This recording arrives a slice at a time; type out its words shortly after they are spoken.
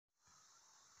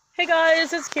Hey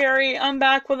guys, it's Carrie. I'm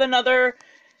back with another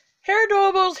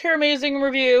Hairdorables Hairmazing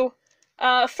review.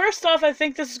 First off, I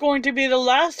think this is going to be the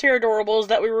last Hairdorables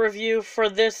that we review for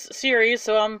this series,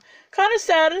 so I'm kind of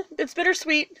sad. It's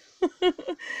bittersweet.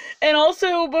 And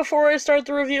also, before I start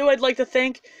the review, I'd like to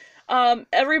thank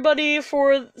everybody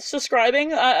for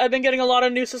subscribing. I've been getting a lot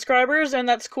of new subscribers, and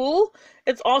that's cool.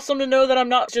 It's awesome to know that I'm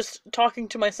not just talking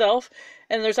to myself,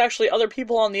 and there's actually other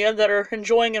people on the end that are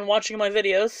enjoying and watching my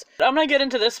videos. I'm gonna get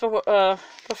into this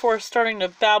before starting to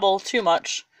babble too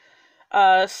much.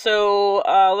 Like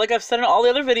I've said in all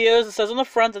the other videos, it says on the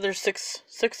front that there's six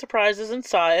surprises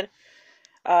inside.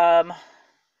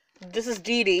 This is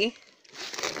Dee Dee.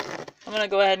 I'm gonna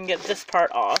go ahead and get this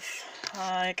part off.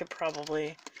 I could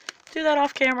probably do that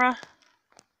off camera.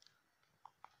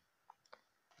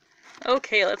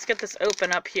 Okay, let's get this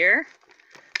open up here.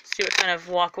 See what kind of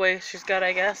walkway she's got,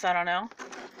 I guess. I don't know.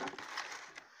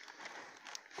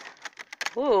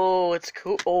 Ooh, it's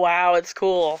cool. Oh, wow, it's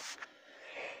cool.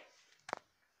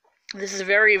 This is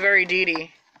very, very Dee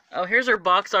Dee. Oh, here's her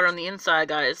box art on the inside,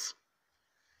 guys.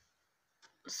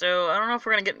 So, I don't know if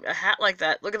we're going to get a hat like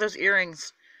that. Look at those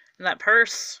earrings. And that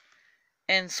purse.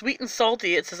 And sweet and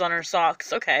salty, it says on her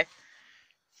socks. Okay.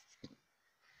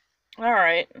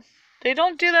 Alright. They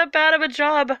don't do that bad of a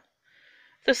job.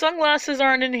 The sunglasses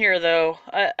aren't in here, though.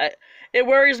 It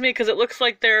worries me because it looks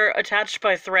like they're attached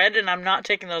by thread, and I'm not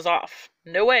taking those off.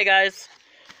 No way, guys.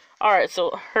 Alright,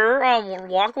 so her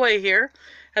walkway here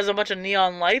has a bunch of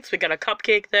neon lights. We got a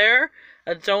cupcake there,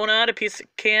 a donut, a piece of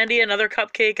candy, another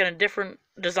cupcake, and a different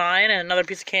design, and another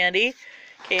piece of candy.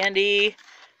 Candy,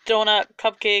 donut,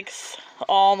 cupcakes,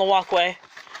 all on the walkway.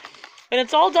 And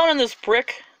it's all done in this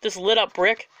brick, this lit-up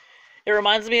brick. It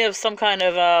reminds me of some kind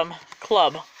of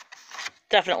club.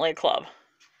 Definitely a club.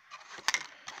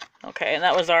 Okay, and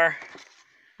that was our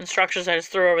instructions I just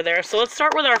threw over there. So let's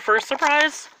start with our first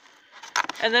surprise.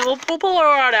 And then we'll pull her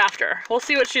out after. We'll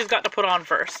see what she's got to put on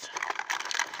first.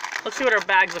 Let's see what her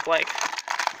bags look like.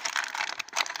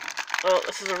 Oh,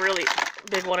 this is a really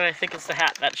big one, and I think it's the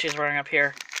hat that she's wearing up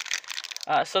here.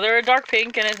 So they're a dark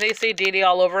pink, and they say Dee Dee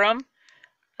all over them.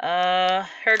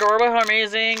 Hairdorables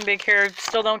Hairmazing, big hair,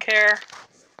 still don't care.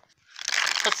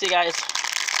 Let's see, guys.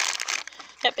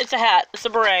 Yep, it's a hat. It's a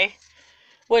beret,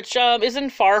 which isn't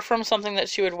far from something that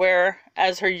she would wear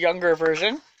as her younger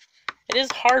version. It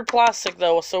is hard plastic,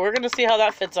 though, so we're going to see how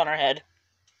that fits on her head.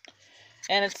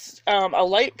 And it's a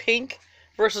light pink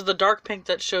versus the dark pink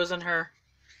that shows in her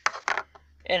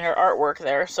artwork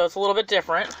there, so it's a little bit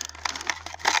different.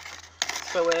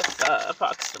 So with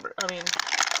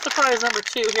surprise number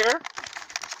 2 here.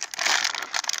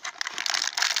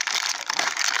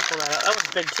 Pull that out. That was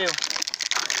big too.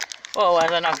 Whoa,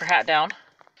 as I knocked her hat down.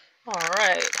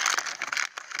 Alright.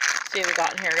 See what we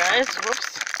got in here, guys.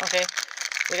 Whoops. Okay.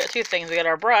 We got 2 things. We got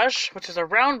our brush, which is a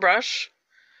round brush.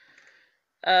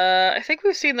 I think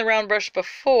we've seen the round brush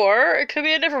before. It could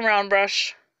be a different round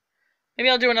brush. Maybe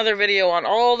I'll do another video on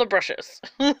all the brushes.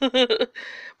 But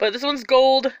this one's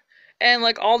gold, and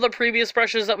like all the previous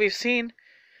brushes that we've seen,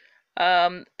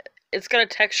 it's got a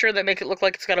texture that make it look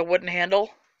like it's got a wooden handle.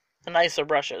 The nicer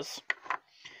brushes.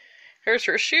 Here's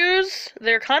her shoes.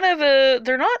 They're kind of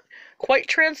they're not quite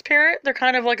transparent. They're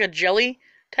kind of like a jelly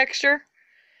texture.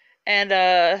 And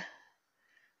I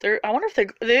wonder if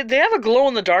they have a glow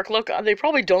in the dark look. They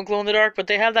probably don't glow in the dark, but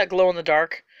they have that glow in the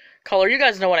dark color. You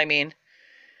guys know what I mean.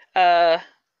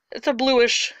 It's a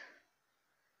bluish,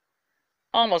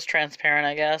 almost transparent,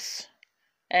 I guess.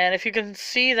 And if you can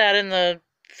see that in the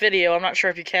video, I'm not sure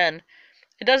if you can.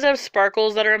 It does have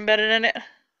sparkles that are embedded in it.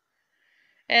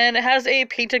 And it has a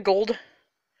painted gold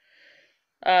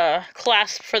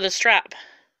clasp for the strap.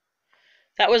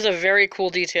 That was a very cool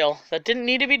detail. That didn't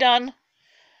need to be done,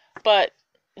 but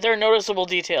they're noticeable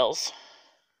details.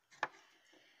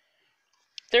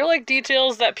 They're like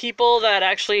details that people that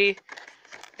actually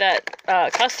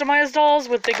customize dolls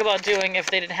would think about doing if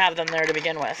they didn't have them there to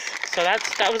begin with. So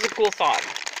that was a cool thought.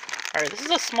 Alright, this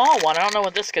is a small one. I don't know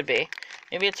what this could be.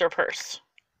 Maybe it's her purse.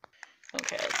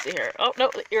 Okay, let's see here. Oh, no,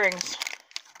 the earrings.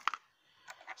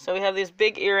 So we have these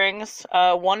big earrings.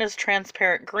 One is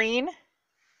transparent green,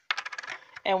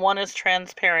 and one is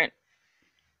transparent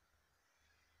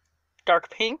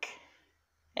dark pink.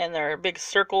 And there are big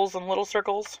circles and little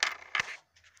circles.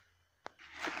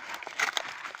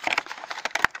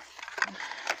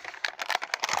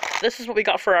 This is what we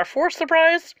got for our 4th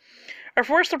surprise. Our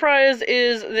 4th surprise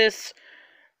is this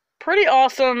pretty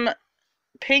awesome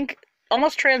pink,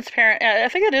 almost transparent. I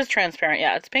think it is transparent.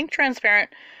 Yeah, it's pink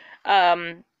transparent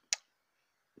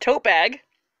tote bag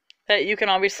that you can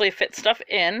obviously fit stuff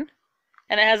in.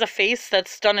 And it has a face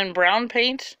that's done in brown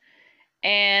paint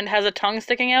and has a tongue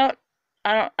sticking out.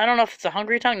 I don't know if it's a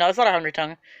hungry tongue. No, it's not a hungry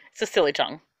tongue. It's a silly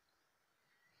tongue.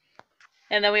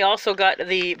 And then we also got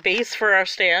the base for our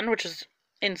stand, which is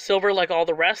in silver like all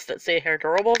the rest that say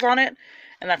Hairdorables on it.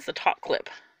 And that's the top clip.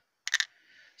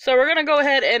 So we're going to go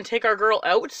ahead and take our girl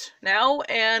out now,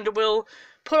 and we'll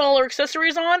put all our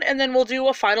accessories on, and then we'll do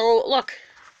a final look.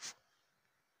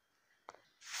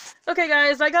 Okay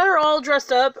guys, I got her all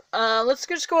dressed up. Let's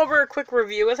just go over a quick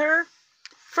review with her.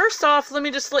 First off, let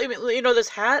me just let you know this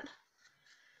hat.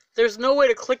 There's no way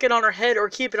to click it on her head or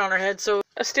keep it on her head, so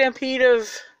a stampede of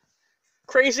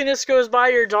craziness goes by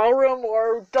your doll room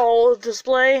or doll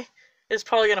display, it's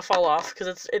probably going to fall off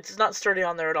because it's not sturdy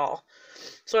on there at all.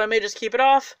 So I may just keep it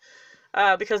off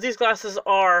because these glasses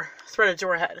are threaded to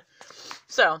her head.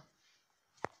 So,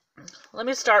 let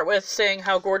me start with saying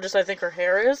how gorgeous I think her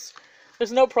hair is.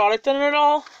 There's no product in it at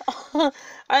all.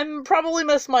 I'm probably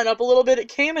messed mine up a little bit. It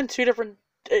came in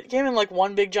like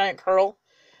one big giant curl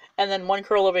and then one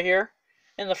curl over here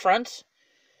in the front.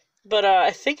 But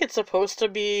I think it's supposed to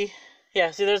be,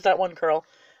 yeah, see there's that one curl.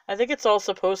 I think it's all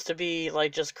supposed to be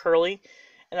like just curly,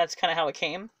 and that's kind of how it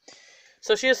came.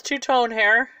 So she has two-tone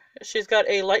hair. She's got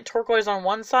a light turquoise on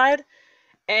one side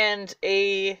and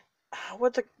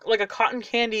like a cotton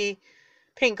candy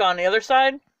pink on the other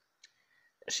side.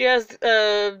 She has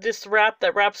this wrap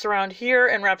that wraps around here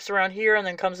and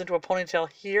then comes into a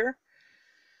ponytail here.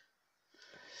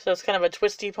 So it's kind of a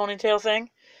twisty ponytail thing.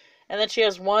 And then she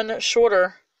has one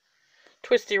shorter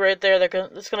twisty right there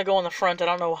that's going to go in the front. I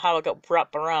don't know how it got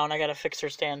wrapped around. I got to fix her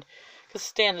stand. Because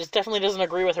stand definitely doesn't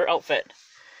agree with her outfit.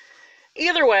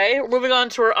 Either way, moving on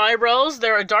to her eyebrows.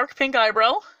 They're a dark pink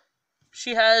eyebrow.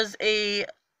 She has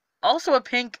also a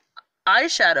pink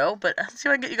eyeshadow, but let's see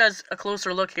if I can get you guys a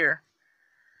closer look here.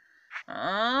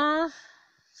 Let's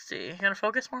see, you gonna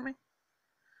focus for me?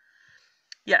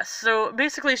 Yes, so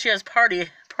basically she has party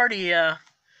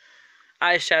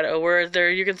eyeshadow, where there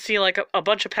you can see like a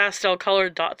bunch of pastel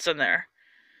colored dots in there.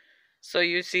 So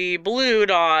you see blue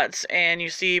dots, and you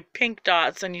see pink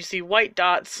dots, and you see white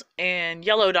dots, and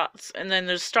yellow dots, and then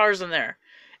there's stars in there.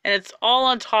 And it's all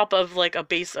on top of like a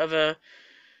base of a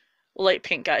light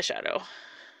pink eyeshadow.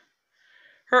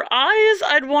 Her eyes,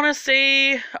 I'd want to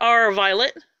say, are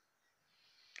violet.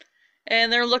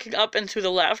 And they're looking up and to the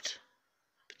left.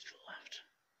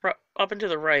 Up and to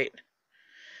the right.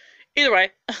 Either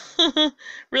way.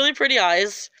 Really pretty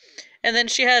eyes. And then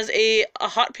she has a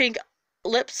hot pink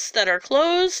lips that are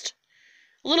closed.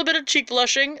 A little bit of cheek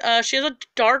blushing. She has a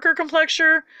darker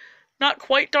complexion. Not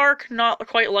quite dark, not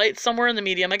quite light. Somewhere in the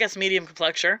medium. I guess medium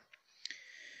complexion.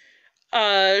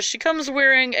 She comes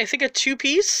wearing, I think, a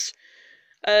two-piece.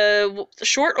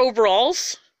 Short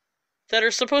overalls that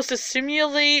are supposed to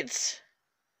simulate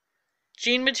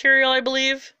jean material, I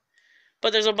believe.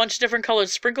 But there's a bunch of different colored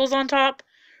sprinkles on top.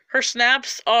 Her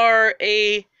snaps are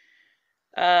a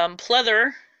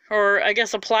pleather, or I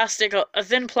guess a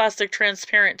thin plastic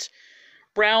transparent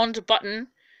round button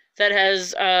that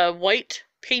has white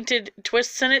painted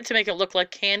twists in it to make it look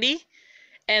like candy.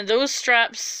 And those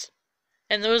straps,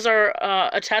 and those are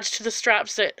attached to the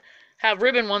straps that have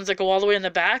ribbon ones that go all the way in the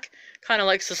back, kind of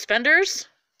like suspenders,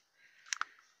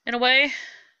 in a way.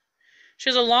 She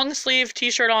has a long sleeve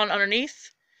t-shirt on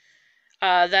underneath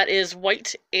that is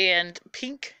white and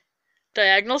pink,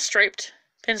 diagonal striped,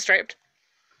 pinstriped.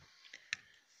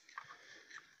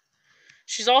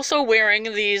 She's also wearing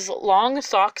these long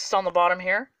socks on the bottom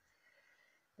here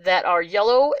that are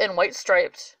yellow and white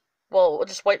striped. Well,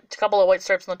 just a couple of white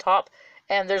stripes on the top,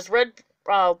 and there's red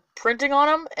printing on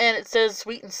them, and it says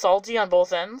sweet and salty on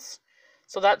both ends,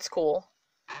 so that's cool.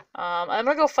 I'm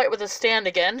gonna go fight with this stand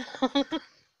again.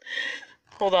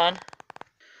 Hold on.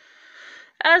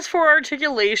 As for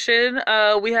articulation,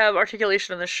 we have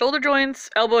articulation in the shoulder joints,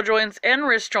 elbow joints, and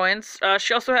wrist joints.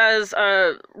 She also has,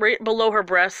 right below her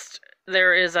breast,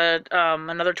 there is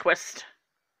another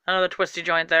twisty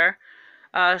joint there.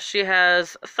 She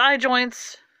has thigh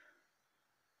joints,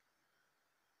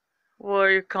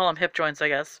 or you call them hip joints, I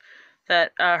guess,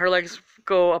 that her legs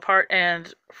go apart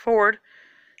and forward.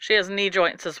 She has knee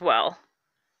joints as well.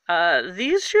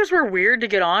 These shoes were weird to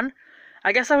get on.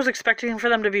 I guess I was expecting for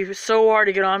them to be so hard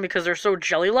to get on because they're so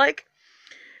jelly-like.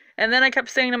 And then I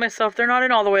kept saying to myself, they're not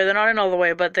in all the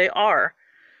way, but they are.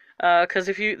 Because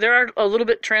they're a little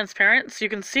bit transparent, so you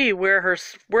can see where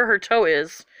her toe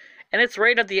is. And it's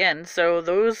right at the end, so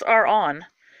those are on.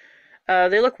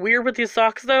 They look weird with these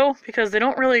socks, though, because they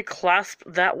don't really clasp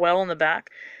that well in the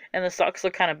back, and the socks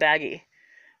look kind of baggy.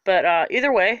 But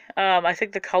either way, I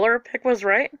think the color pick was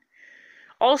right.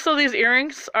 Also, these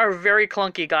earrings are very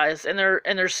clunky, guys, and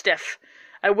they're stiff.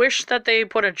 I wish that they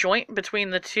put a joint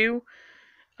between the two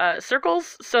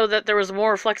circles so that there was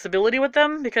more flexibility with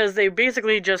them, because they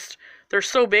basically just, they're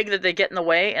so big that they get in the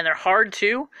way, and they're hard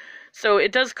too. So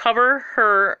it does cover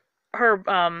her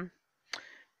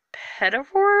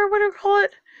pedophore, what do you call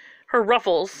it? Her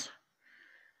ruffles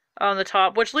on the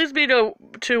top, which leads me to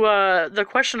the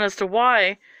question as to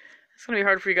why. It's gonna be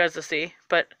hard for you guys to see,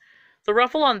 but the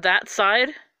ruffle on that side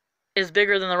is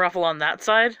bigger than the ruffle on that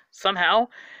side somehow,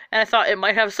 and I thought it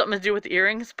might have something to do with the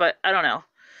earrings, but I don't know.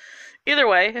 Either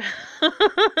way,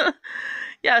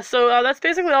 yeah, so that's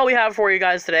basically all we have for you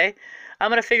guys today. I'm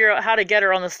going to figure out how to get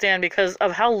her on the stand because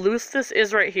of how loose this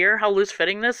is right here, how loose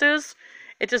fitting this is.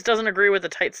 It just doesn't agree with the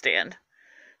tight stand.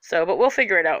 So, but we'll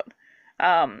figure it out.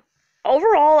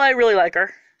 Overall, I really like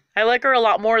her. I like her a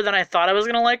lot more than I thought I was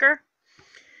going to like her.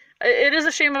 It is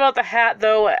a shame about the hat,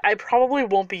 though. I probably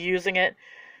won't be using it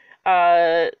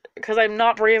because I'm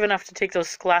not brave enough to take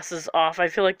those glasses off. I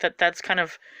feel like that's kind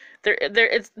of...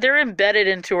 They're embedded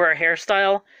into her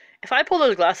hairstyle. If I pull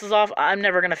those glasses off, I'm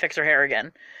never going to fix her hair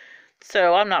again.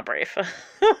 So I'm not brave.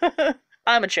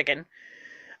 I'm a chicken.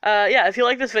 Yeah, if you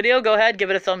like this video, go ahead, give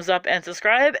it a thumbs up and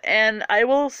subscribe, and I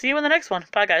will see you in the next one.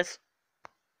 Bye, guys.